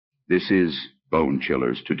This is Bone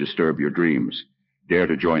Chillers to disturb your dreams. Dare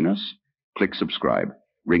to join us? Click subscribe,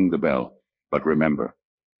 ring the bell. But remember,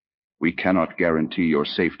 we cannot guarantee your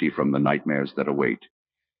safety from the nightmares that await.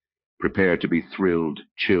 Prepare to be thrilled,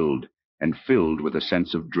 chilled, and filled with a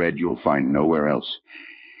sense of dread you'll find nowhere else.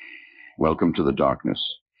 Welcome to the darkness.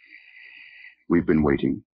 We've been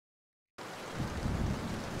waiting.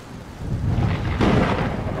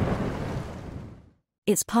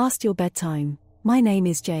 It's past your bedtime. My name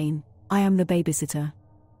is Jane. I am the babysitter.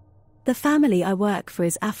 The family I work for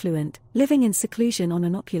is affluent, living in seclusion on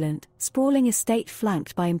an opulent, sprawling estate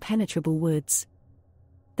flanked by impenetrable woods.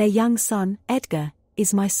 Their young son, Edgar,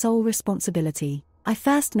 is my sole responsibility. I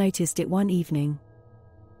first noticed it one evening.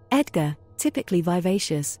 Edgar, typically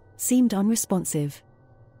vivacious, seemed unresponsive.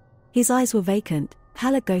 His eyes were vacant,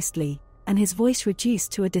 pallid ghostly, and his voice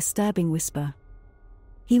reduced to a disturbing whisper.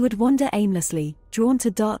 He would wander aimlessly, drawn to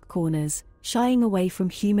dark corners, shying away from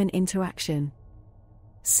human interaction.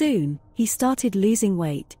 Soon, he started losing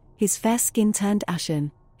weight, his fair skin turned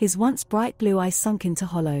ashen, his once bright blue eyes sunk into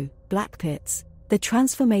hollow, black pits. The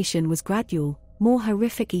transformation was gradual, more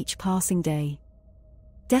horrific each passing day.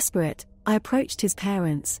 Desperate, I approached his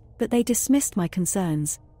parents, but they dismissed my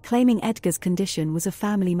concerns, claiming Edgar's condition was a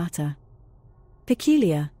family matter.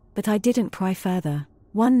 Peculiar, but I didn't pry further.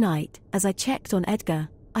 One night, as I checked on Edgar,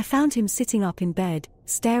 I found him sitting up in bed,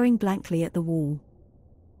 staring blankly at the wall.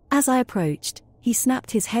 As I approached, he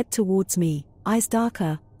snapped his head towards me, eyes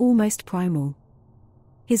darker, almost primal.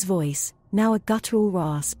 His voice, now a guttural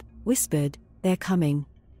rasp, whispered, "They're coming."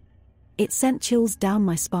 It sent chills down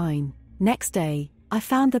my spine. Next day, I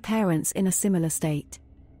found the parents in a similar state.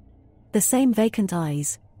 The same vacant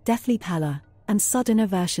eyes, deathly pallor, and sudden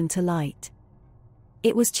aversion to light.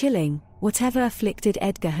 It was chilling. Whatever afflicted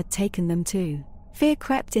Edgar had taken them to. Fear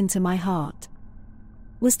crept into my heart.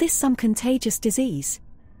 Was this some contagious disease?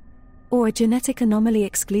 Or a genetic anomaly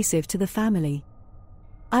exclusive to the family?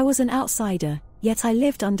 I was an outsider, yet I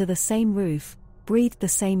lived under the same roof, breathed the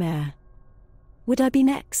same air. Would I be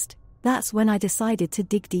next? That's when I decided to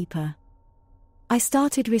dig deeper. I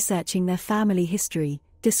started researching their family history,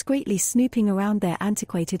 discreetly snooping around their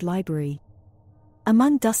antiquated library.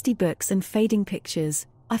 Among dusty books and fading pictures,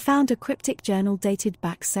 I found a cryptic journal dated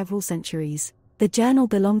back several centuries. The journal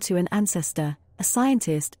belonged to an ancestor, a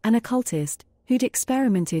scientist and occultist, who'd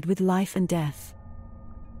experimented with life and death.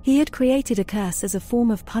 He had created a curse as a form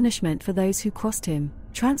of punishment for those who crossed him,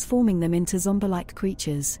 transforming them into zombie-like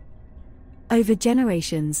creatures. Over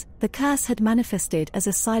generations, the curse had manifested as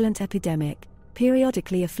a silent epidemic,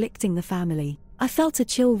 periodically afflicting the family. I felt a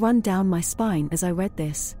chill run down my spine as I read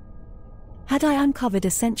this. Had I uncovered a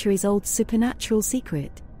centuries-old supernatural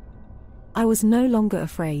secret? I was no longer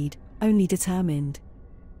afraid, only determined.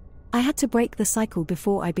 I had to break the cycle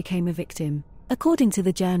before I became a victim. According to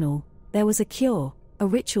the journal, there was a cure, a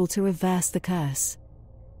ritual to reverse the curse.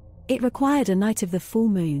 It required a night of the full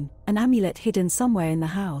moon, an amulet hidden somewhere in the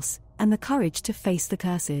house, and the courage to face the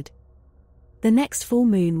cursed. The next full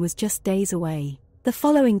moon was just days away. The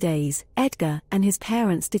following days, Edgar and his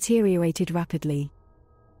parents deteriorated rapidly.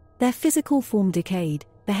 Their physical form decayed,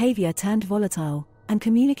 behavior turned volatile, and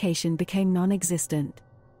communication became non-existent.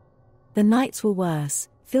 The nights were worse,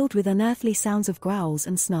 filled with unearthly sounds of growls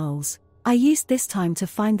and snarls. I used this time to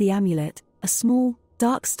find the amulet, a small,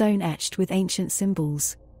 dark stone etched with ancient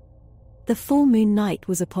symbols. The full moon night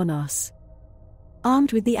was upon us.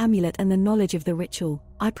 Armed with the amulet and the knowledge of the ritual,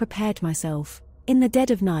 I prepared myself. In the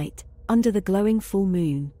dead of night, under the glowing full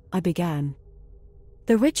moon, I began.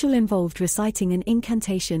 The ritual involved reciting an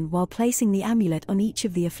incantation while placing the amulet on each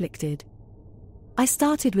of the afflicted. I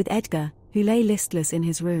started with Edgar, who lay listless in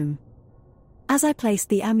his room. As I placed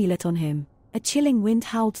the amulet on him, a chilling wind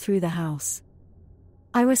howled through the house.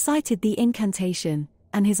 I recited the incantation,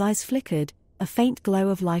 and his eyes flickered, a faint glow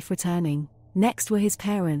of life returning. Next were his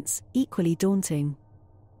parents, equally daunting.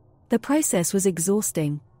 The process was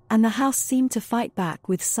exhausting, and the house seemed to fight back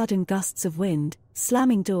with sudden gusts of wind,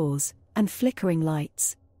 slamming doors, and flickering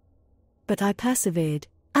lights. But I persevered.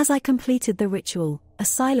 As I completed the ritual, a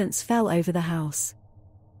silence fell over the house.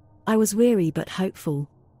 I was weary but hopeful.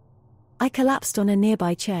 I collapsed on a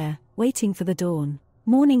nearby chair, waiting for the dawn.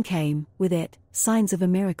 Morning came, with it, signs of a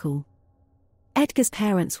miracle. Edgar's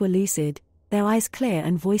parents were lucid, their eyes clear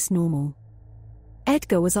and voice normal.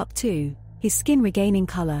 Edgar was up too, his skin regaining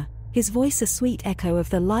color, his voice a sweet echo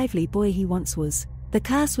of the lively boy he once was. The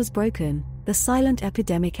curse was broken, the silent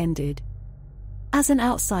epidemic ended. As an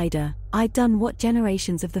outsider, I'd done what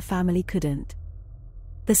generations of the family couldn't.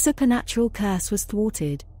 The supernatural curse was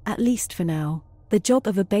thwarted, at least for now. The job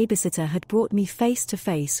of a babysitter had brought me face to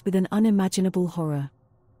face with an unimaginable horror.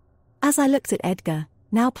 As I looked at Edgar,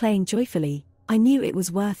 now playing joyfully. I knew it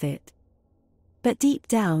was worth it. But deep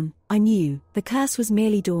down, I knew the curse was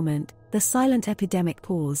merely dormant. The silent epidemic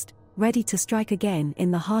paused, ready to strike again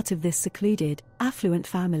in the heart of this secluded, affluent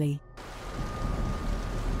family.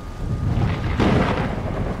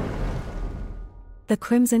 The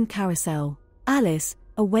Crimson Carousel. Alice,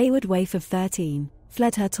 a wayward waif of 13,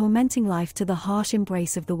 fled her tormenting life to the harsh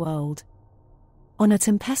embrace of the world. On a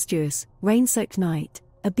tempestuous, rain-soaked night,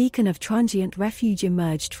 a beacon of transient refuge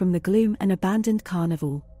emerged from the gloom, an abandoned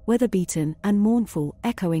carnival, weather-beaten and mournful,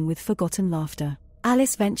 echoing with forgotten laughter.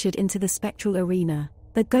 Alice ventured into the spectral arena,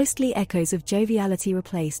 the ghostly echoes of joviality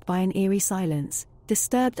replaced by an eerie silence,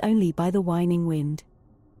 disturbed only by the whining wind.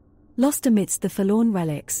 Lost amidst the forlorn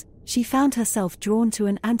relics, she found herself drawn to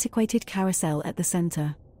an antiquated carousel at the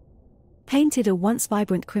center. Painted a once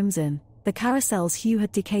vibrant crimson, the carousel's hue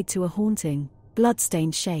had decayed to a haunting,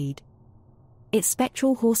 blood-stained shade. Its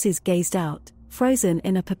spectral horses gazed out, frozen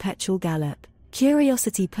in a perpetual gallop.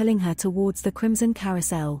 Curiosity pulling her towards the Crimson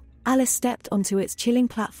Carousel, Alice stepped onto its chilling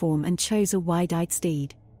platform and chose a wide-eyed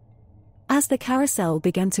steed. As the carousel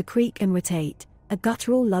began to creak and rotate, a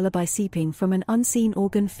guttural lullaby seeping from an unseen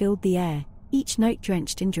organ filled the air, each note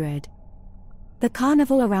drenched in dread. The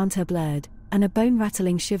carnival around her blurred, and a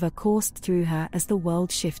bone-rattling shiver coursed through her as the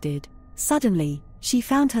world shifted. Suddenly, she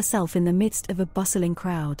found herself in the midst of a bustling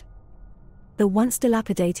crowd. The once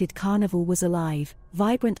dilapidated carnival was alive,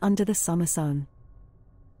 vibrant under the summer sun.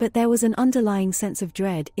 But there was an underlying sense of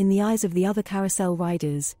dread in the eyes of the other carousel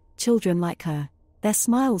riders, children like her. Their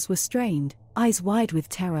smiles were strained, eyes wide with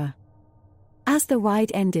terror. As the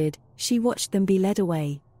ride ended, she watched them be led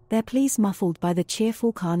away, their pleas muffled by the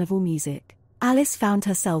cheerful carnival music. Alice found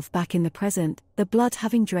herself back in the present, the blood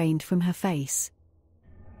having drained from her face.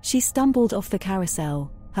 She stumbled off the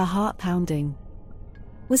carousel, her heart pounding.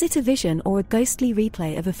 Was it a vision or a ghostly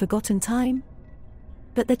replay of a forgotten time?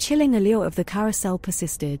 But the chilling allure of the carousel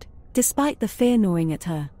persisted. Despite the fear gnawing at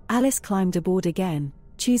her, Alice climbed aboard again,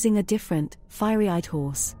 choosing a different, fiery-eyed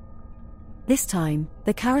horse. This time,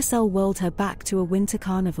 the carousel whirled her back to a winter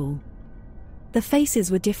carnival. The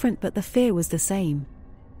faces were different but the fear was the same.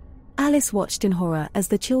 Alice watched in horror as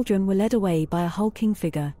the children were led away by a hulking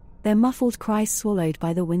figure, their muffled cries swallowed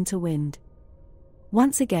by the winter wind.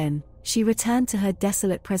 Once again, she returned to her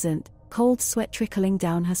desolate present, cold sweat trickling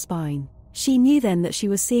down her spine. She knew then that she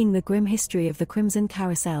was seeing the grim history of the Crimson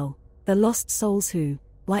Carousel, the lost souls who,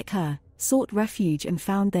 like her, sought refuge and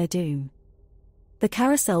found their doom. The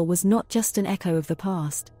carousel was not just an echo of the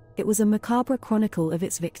past, it was a macabre chronicle of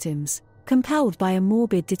its victims. Compelled by a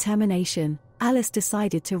morbid determination, Alice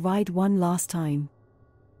decided to ride one last time.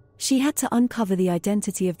 She had to uncover the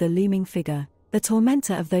identity of the looming figure, the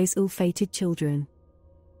tormentor of those ill-fated children.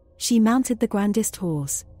 She mounted the grandest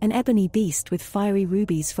horse, an ebony beast with fiery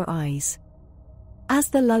rubies for eyes. As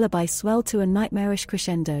the lullaby swelled to a nightmarish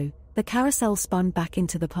crescendo, the carousel spun back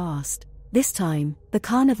into the past. This time, the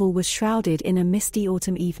carnival was shrouded in a misty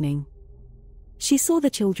autumn evening. She saw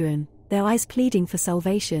the children, their eyes pleading for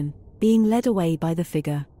salvation, being led away by the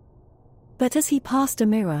figure. But as he passed a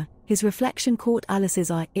mirror, his reflection caught Alice's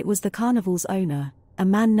eye. It was the carnival's owner, a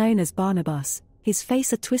man known as Barnabas, his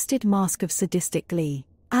face a twisted mask of sadistic glee.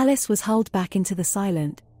 Alice was hurled back into the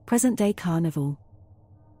silent, present-day carnival.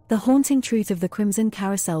 The haunting truth of the Crimson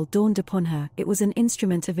Carousel dawned upon her. It was an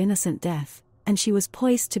instrument of innocent death, and she was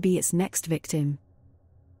poised to be its next victim.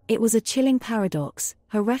 It was a chilling paradox.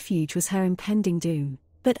 Her refuge was her impending doom.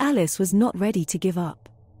 But Alice was not ready to give up.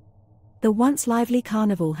 The once lively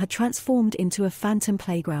carnival had transformed into a phantom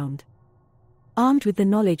playground. Armed with the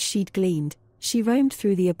knowledge she'd gleaned, she roamed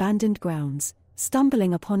through the abandoned grounds,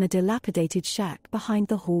 stumbling upon a dilapidated shack behind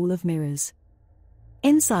the Hall of Mirrors.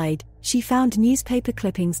 Inside, she found newspaper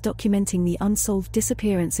clippings documenting the unsolved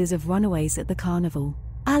disappearances of runaways at the carnival.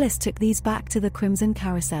 Alice took these back to the Crimson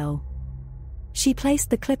Carousel. She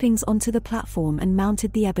placed the clippings onto the platform and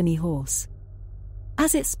mounted the ebony horse.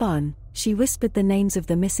 As it spun, she whispered the names of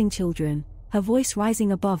the missing children, her voice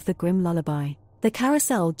rising above the grim lullaby. The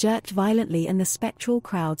carousel jerked violently and the spectral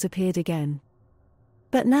crowds appeared again.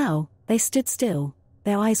 But now, they stood still,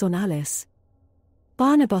 their eyes on Alice.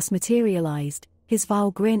 Barnabas materialized, his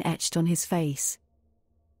vile grin etched on his face.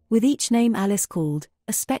 With each name Alice called,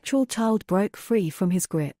 a spectral child broke free from his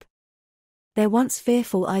grip. Their once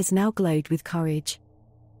fearful eyes now glowed with courage.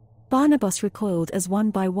 Barnabas recoiled as one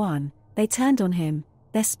by one, they turned on him,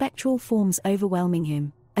 their spectral forms overwhelming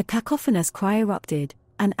him. A cacophonous cry erupted,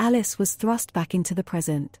 and Alice was thrust back into the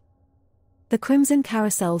present. The Crimson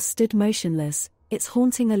Carousel stood motionless, its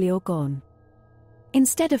haunting allure gone.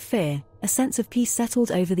 Instead of fear, a sense of peace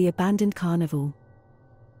settled over the abandoned carnival.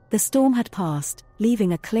 The storm had passed,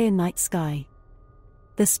 leaving a clear night sky.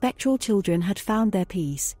 The spectral children had found their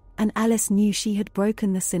peace, and Alice knew she had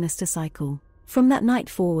broken the sinister cycle. From that night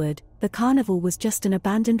forward, the carnival was just an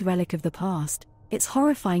abandoned relic of the past, its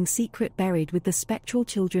horrifying secret buried with the spectral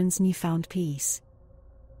children's newfound peace.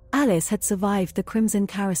 Alice had survived the Crimson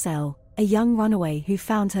Carousel, a young runaway who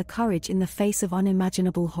found her courage in the face of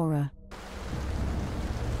unimaginable horror.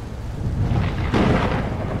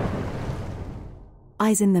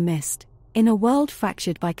 Eyes in the mist. In a world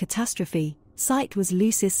fractured by catastrophe, sight was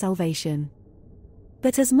Lucy's salvation.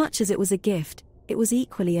 But as much as it was a gift, it was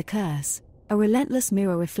equally a curse, a relentless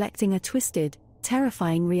mirror reflecting a twisted,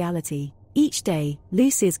 terrifying reality. Each day,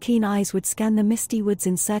 Lucy's keen eyes would scan the misty woods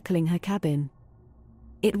encircling her cabin.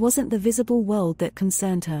 It wasn't the visible world that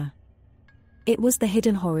concerned her. It was the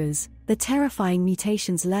hidden horrors, the terrifying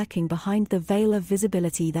mutations lurking behind the veil of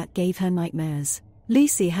visibility that gave her nightmares.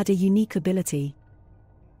 Lucy had a unique ability.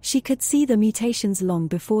 She could see the mutations long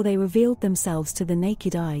before they revealed themselves to the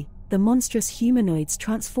naked eye, the monstrous humanoids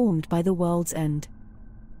transformed by the world's end.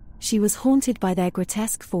 She was haunted by their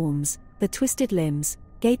grotesque forms, the twisted limbs,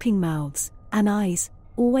 gaping mouths, and eyes,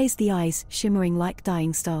 always the eyes shimmering like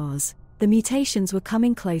dying stars. The mutations were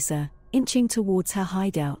coming closer, inching towards her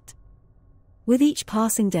hideout. With each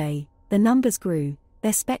passing day, the numbers grew,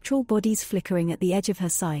 their spectral bodies flickering at the edge of her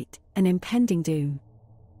sight, an impending doom.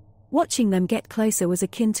 Watching them get closer was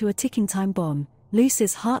akin to a ticking time bomb,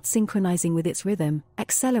 Lucy's heart synchronizing with its rhythm,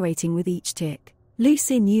 accelerating with each tick.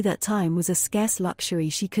 Lucy knew that time was a scarce luxury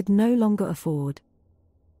she could no longer afford.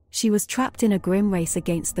 She was trapped in a grim race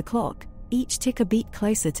against the clock, each tick a beat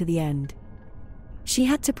closer to the end. She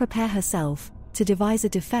had to prepare herself, to devise a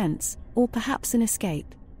defense, or perhaps an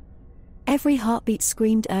escape. Every heartbeat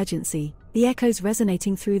screamed urgency, the echoes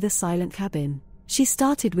resonating through the silent cabin. She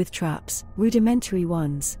started with traps, rudimentary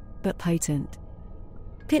ones, but potent.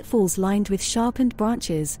 Pitfalls lined with sharpened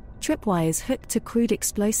branches, tripwires hooked to crude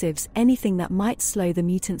explosives, anything that might slow the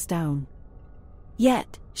mutants down.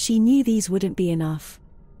 Yet, she knew these wouldn't be enough.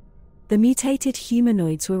 The mutated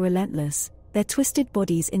humanoids were relentless, their twisted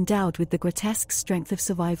bodies endowed with the grotesque strength of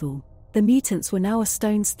survival. The mutants were now a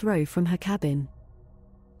stone's throw from her cabin.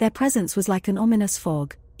 Their presence was like an ominous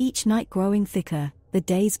fog, each night growing thicker, the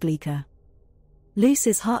days bleaker.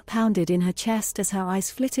 Lucy's heart pounded in her chest as her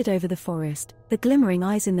eyes flitted over the forest, the glimmering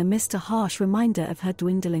eyes in the mist a harsh reminder of her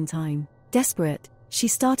dwindling time. Desperate, she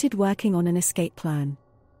started working on an escape plan.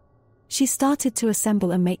 She started to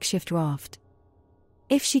assemble a makeshift raft.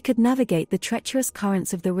 If she could navigate the treacherous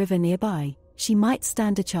currents of the river nearby, she might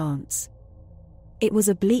stand a chance. It was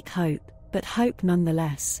a bleak hope, but hope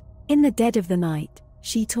nonetheless. In the dead of the night,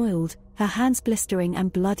 she toiled, her hands blistering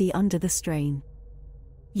and bloody under the strain.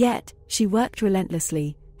 Yet, she worked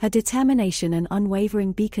relentlessly, her determination an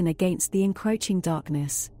unwavering beacon against the encroaching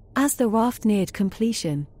darkness. As the raft neared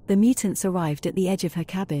completion, the mutants arrived at the edge of her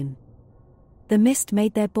cabin. The mist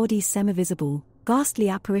made their bodies semi-visible, ghastly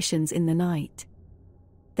apparitions in the night.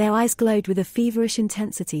 Their eyes glowed with a feverish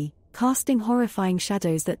intensity, casting horrifying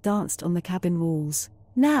shadows that danced on the cabin walls.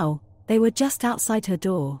 Now, they were just outside her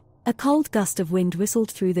door. A cold gust of wind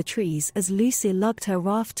whistled through the trees as Lucy lugged her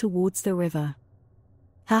raft towards the river.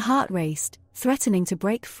 Her heart raced, threatening to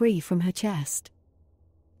break free from her chest.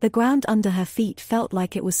 The ground under her feet felt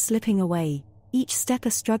like it was slipping away, each step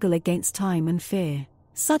a struggle against time and fear.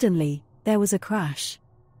 Suddenly, there was a crash.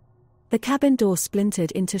 The cabin door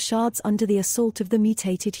splintered into shards under the assault of the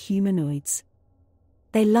mutated humanoids.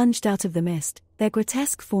 They lunged out of the mist, their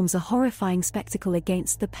grotesque forms a horrifying spectacle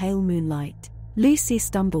against the pale moonlight. Lucy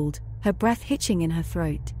stumbled, her breath hitching in her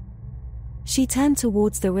throat. She turned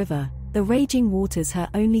towards the river, the raging waters her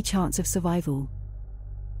only chance of survival.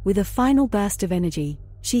 With a final burst of energy,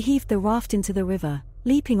 she heaved the raft into the river,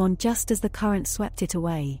 leaping on just as the current swept it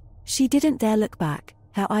away. She didn't dare look back,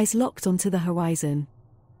 her eyes locked onto the horizon.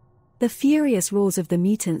 The furious roars of the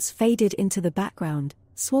mutants faded into the background,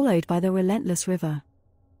 swallowed by the relentless river.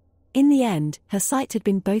 In the end, her sight had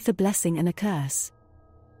been both a blessing and a curse.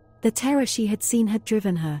 The terror she had seen had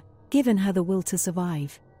driven her, given her the will to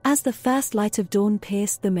survive. As the first light of dawn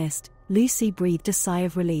pierced the mist, Lucy breathed a sigh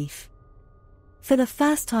of relief. For the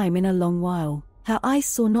first time in a long while, her eyes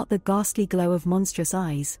saw not the ghastly glow of monstrous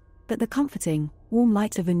eyes, but the comforting, warm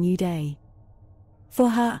light of a new day. For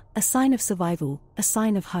her, a sign of survival, a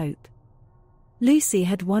sign of hope. Lucy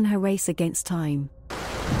had won her race against time.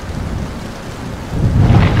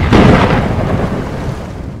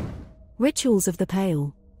 Rituals of the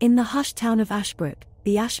Pale. In the hushed town of Ashbrook,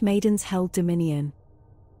 the Ash Maidens held dominion.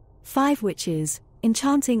 5 witches,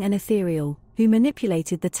 enchanting and ethereal, who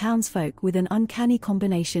manipulated the townsfolk with an uncanny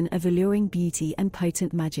combination of alluring beauty and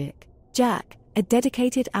potent magic. Jack, a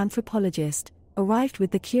dedicated anthropologist, arrived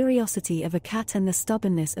with the curiosity of a cat and the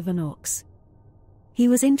stubbornness of an ox. He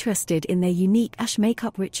was interested in their unique ash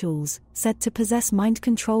makeup rituals, said to possess mind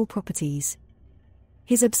control properties.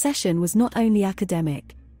 His obsession was not only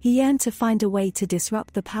academic, he yearned to find a way to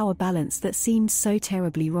disrupt the power balance that seemed so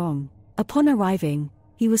terribly wrong. Upon arriving,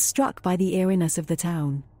 he was struck by the eeriness of the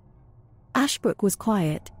town. Ashbrook was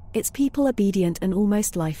quiet, its people obedient and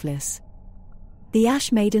almost lifeless. The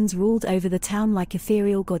Ash Maidens ruled over the town like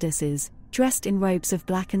ethereal goddesses, dressed in robes of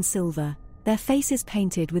black and silver, their faces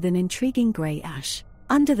painted with an intriguing grey ash.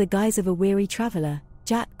 Under the guise of a weary traveler,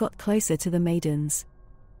 Jack got closer to the maidens.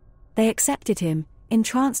 They accepted him,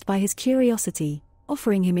 entranced by his curiosity,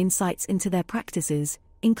 offering him insights into their practices,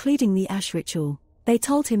 including the ash ritual. They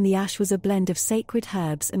told him the ash was a blend of sacred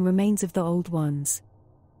herbs and remains of the Old Ones.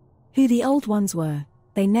 Who the Old Ones were,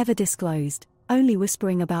 they never disclosed, only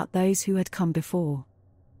whispering about those who had come before.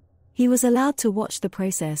 He was allowed to watch the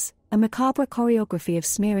process, a macabre choreography of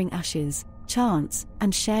smearing ashes, chants,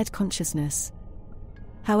 and shared consciousness.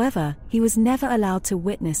 However, he was never allowed to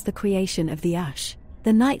witness the creation of the ash.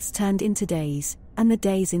 The nights turned into days, and the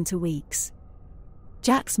days into weeks.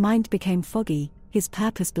 Jack's mind became foggy, his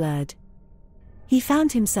purpose blurred. He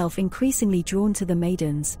found himself increasingly drawn to the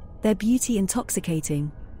maidens, their beauty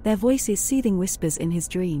intoxicating, their voices soothing whispers in his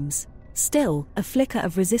dreams. Still, a flicker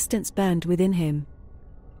of resistance burned within him.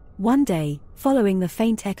 One day, following the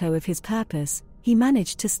faint echo of his purpose, he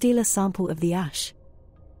managed to steal a sample of the ash.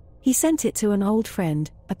 He sent it to an old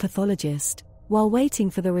friend, a pathologist. While waiting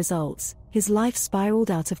for the results, his life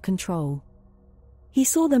spiraled out of control. He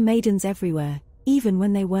saw the maidens everywhere, even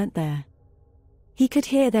when they weren't there. He could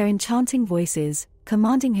hear their enchanting voices,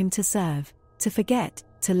 commanding him to serve, to forget,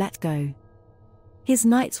 to let go. His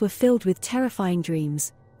nights were filled with terrifying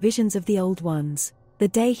dreams, visions of the Old Ones. The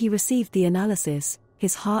day he received the analysis,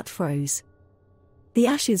 his heart froze. The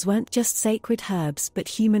ashes weren't just sacred herbs but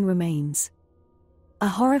human remains. A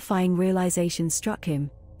horrifying realization struck him: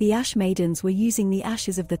 the Ash Maidens were using the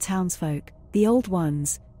ashes of the townsfolk, the Old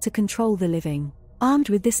Ones, to control the living. Armed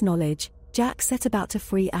with this knowledge, Jack set about to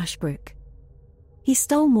free Ashbrook. He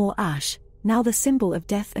stole more ash, now the symbol of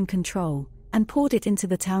death and control, and poured it into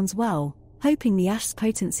the town's well, hoping the ash's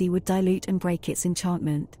potency would dilute and break its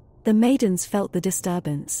enchantment. The maidens felt the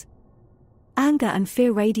disturbance. Anger and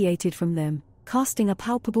fear radiated from them, casting a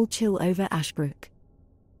palpable chill over Ashbrook.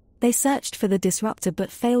 They searched for the disruptor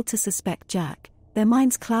but failed to suspect Jack, their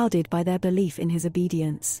minds clouded by their belief in his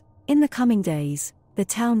obedience. In the coming days, the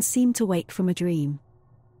town seemed to wake from a dream.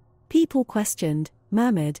 People questioned,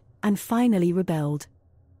 murmured, and finally rebelled.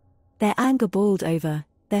 Their anger boiled over,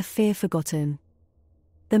 their fear forgotten.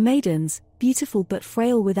 The maidens, beautiful but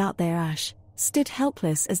frail without their ash, stood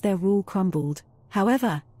helpless as their rule crumbled.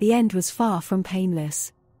 However, the end was far from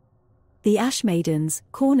painless. The Ash Maidens,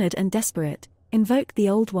 cornered and desperate, invoked the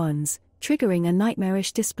Old Ones, triggering a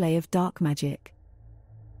nightmarish display of dark magic.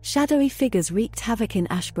 Shadowy figures wreaked havoc in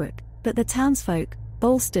Ashbrook, but the townsfolk,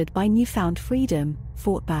 bolstered by newfound freedom,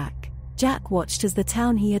 fought back. Jack watched as the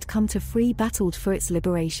town he had come to free battled for its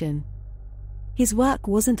liberation. His work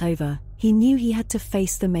wasn't over, he knew he had to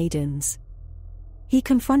face the maidens. He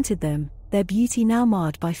confronted them, their beauty now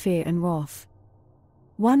marred by fear and wrath.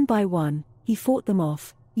 One by one, he fought them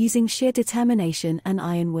off, using sheer determination and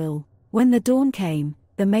iron will. When the dawn came,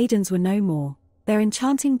 the maidens were no more, their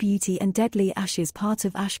enchanting beauty and deadly ashes part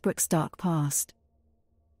of Ashbrook's dark past.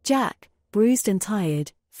 Jack, bruised and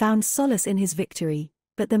tired, found solace in his victory,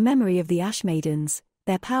 but the memory of the Ash Maidens,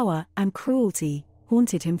 their power and cruelty,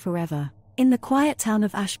 haunted him forever. In the quiet town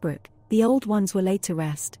of Ashbrook, the Old Ones were laid to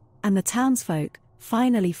rest, and the townsfolk,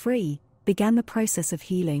 finally free, began the process of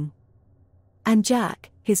healing. And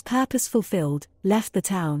Jack, his purpose fulfilled, left the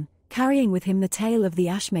town, carrying with him the tale of the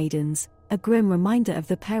Ash Maidens, a grim reminder of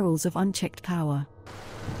the perils of unchecked power.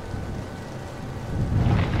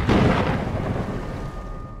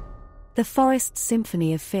 The Forest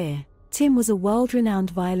Symphony of Fear. Tim was a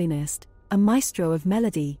world-renowned violinist, a maestro of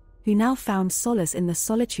melody, who now found solace in the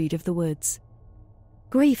solitude of the woods.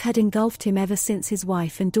 Grief had engulfed him ever since his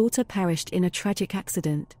wife and daughter perished in a tragic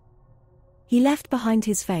accident. He left behind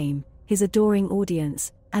his fame, his adoring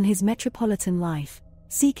audience, and his metropolitan life,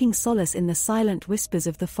 seeking solace in the silent whispers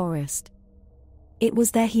of the forest. It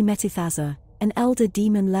was there he met Ithaza, an elder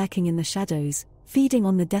demon lurking in the shadows, feeding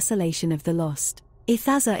on the desolation of the lost.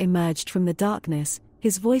 Ithaza emerged from the darkness,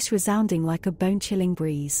 his voice resounding like a bone-chilling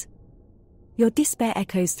breeze. "Your despair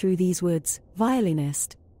echoes through these woods,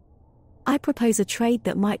 violinist. I propose a trade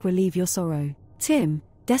that might relieve your sorrow." Tim,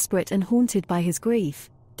 desperate and haunted by his grief,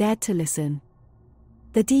 dared to listen.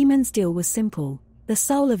 The demon's deal was simple: the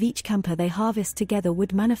soul of each camper they harvest together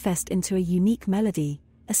would manifest into a unique melody,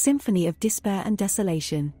 a symphony of despair and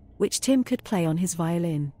desolation, which Tim could play on his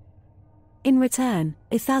violin. In return,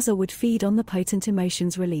 Ithaza would feed on the potent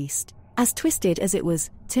emotions released. As twisted as it was,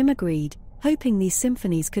 Tim agreed, hoping these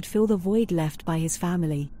symphonies could fill the void left by his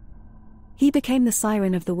family. He became the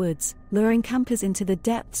siren of the woods, luring campers into the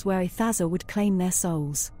depths where Ithaza would claim their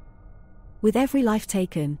souls. With every life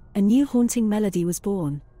taken, a new haunting melody was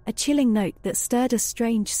born, a chilling note that stirred a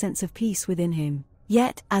strange sense of peace within him.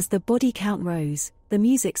 Yet, as the body count rose, the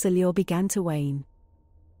music's allure began to wane.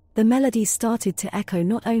 The melodies started to echo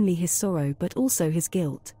not only his sorrow but also his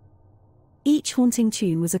guilt. Each haunting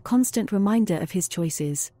tune was a constant reminder of his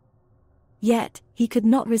choices. Yet, he could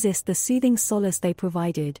not resist the soothing solace they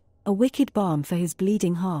provided, a wicked balm for his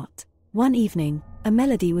bleeding heart. One evening, a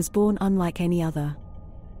melody was born unlike any other.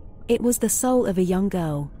 It was the soul of a young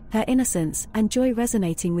girl, her innocence and joy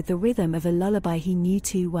resonating with the rhythm of a lullaby he knew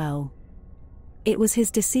too well. It was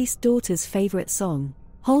his deceased daughter's favorite song.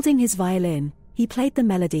 Holding his violin, he played the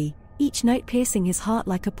melody, each note piercing his heart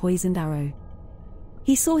like a poisoned arrow.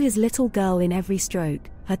 He saw his little girl in every stroke,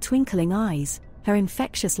 her twinkling eyes, her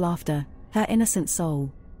infectious laughter, her innocent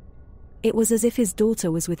soul. It was as if his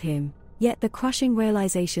daughter was with him, yet the crushing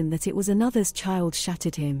realization that it was another's child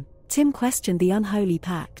shattered him. Tim questioned the unholy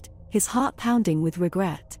pact, his heart pounding with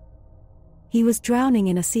regret. He was drowning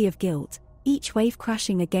in a sea of guilt, each wave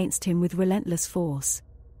crashing against him with relentless force.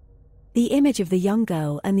 The image of the young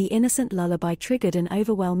girl and the innocent lullaby triggered an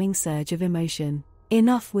overwhelming surge of emotion.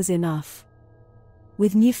 Enough was enough.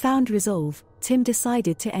 With newfound resolve, Tim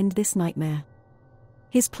decided to end this nightmare.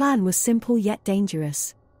 His plan was simple yet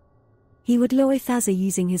dangerous. He would lure Ithaza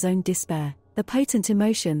using his own despair, the potent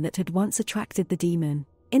emotion that had once attracted the demon.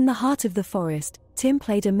 In the heart of the forest, Tim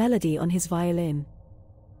played a melody on his violin.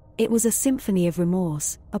 It was a symphony of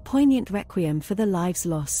remorse, a poignant requiem for the lives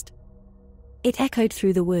lost. It echoed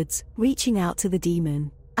through the woods, reaching out to the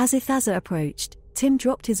demon. As Ithaza approached, Tim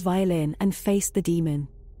dropped his violin and faced the demon.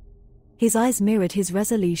 His eyes mirrored his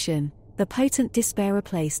resolution, the potent despair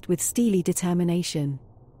replaced with steely determination.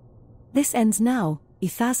 "This ends now,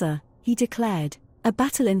 Ithaza," he declared. A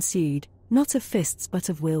battle ensued, not of fists but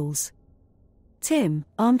of wills. Tim,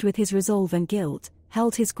 armed with his resolve and guilt,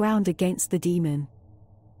 held his ground against the demon.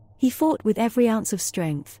 He fought with every ounce of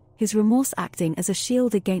strength, his remorse acting as a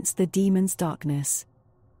shield against the demon's darkness.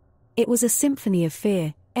 It was a symphony of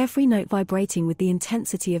fear, every note vibrating with the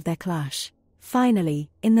intensity of their clash.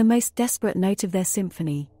 Finally, in the most desperate note of their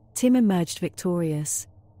symphony, Tim emerged victorious.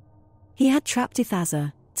 He had trapped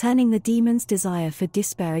Ithaza, turning the demon's desire for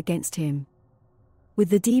despair against him. With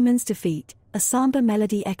the demon's defeat, a somber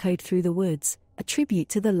melody echoed through the woods, a tribute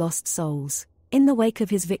to the lost souls. In the wake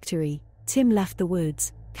of his victory, Tim left the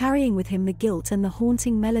woods, carrying with him the guilt and the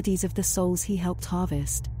haunting melodies of the souls he helped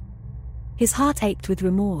harvest. His heart ached with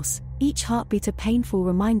remorse, each heartbeat a painful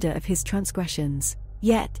reminder of his transgressions.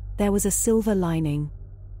 Yet, there was a silver lining.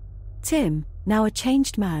 Tim, now a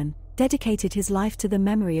changed man, dedicated his life to the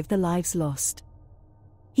memory of the lives lost.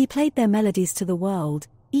 He played their melodies to the world,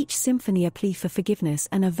 each symphony a plea for forgiveness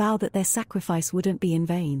and a vow that their sacrifice wouldn't be in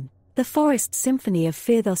vain. The Forest Symphony of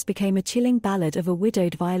Fear thus became a chilling ballad of a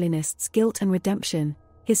widowed violinist's guilt and redemption,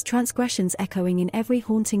 his transgressions echoing in every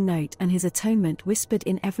haunting note and his atonement whispered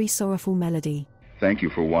in every sorrowful melody. Thank you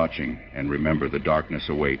for watching, and remember, the darkness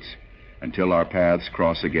awaits. Until our paths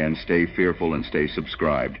cross again, stay fearful and stay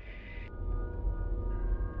subscribed.